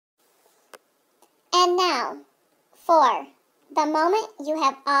And now, for the moment you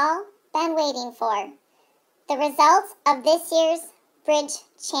have all been waiting for, the results of this year's Bridge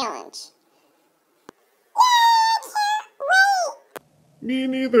Challenge. Me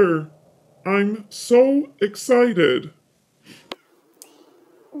neither. I'm so excited.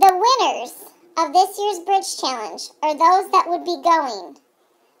 The winners of this year's Bridge Challenge, or those that would be going,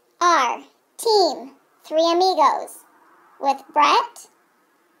 are Team Three Amigos with Brett,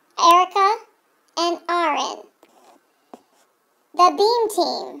 Erica, and Aaron. The Beam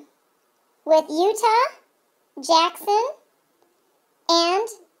Team with Utah, Jackson, and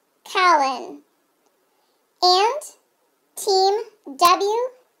Colin. And Team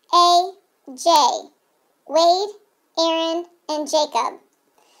WAJ, Wade, Aaron, and Jacob.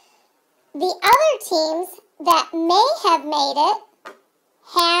 The other teams that may have made it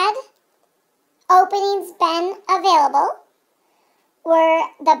had openings been available were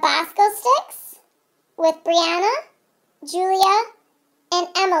the Bosco Sticks with Brianna, Julia, and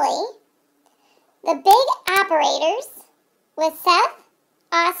Emily, the Big Operators with Seth,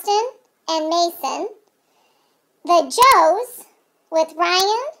 Austin, and Mason, the Joes with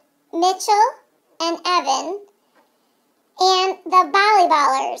Ryan, Mitchell, and Evan, and the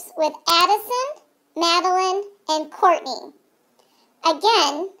Volleyballers with Addison, Madeline, and Courtney.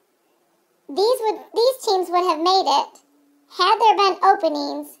 Again, these teams would have made it had there been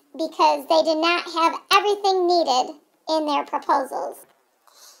openings because they did not have everything needed in their proposals.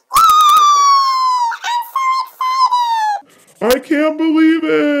 I can't believe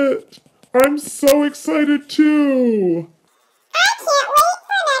it! I'm so excited too! I can't wait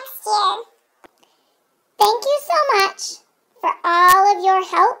for next year! Thank you so much for all of your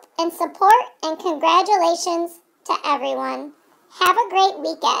help and support, and congratulations to everyone. Have a great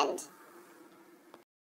weekend.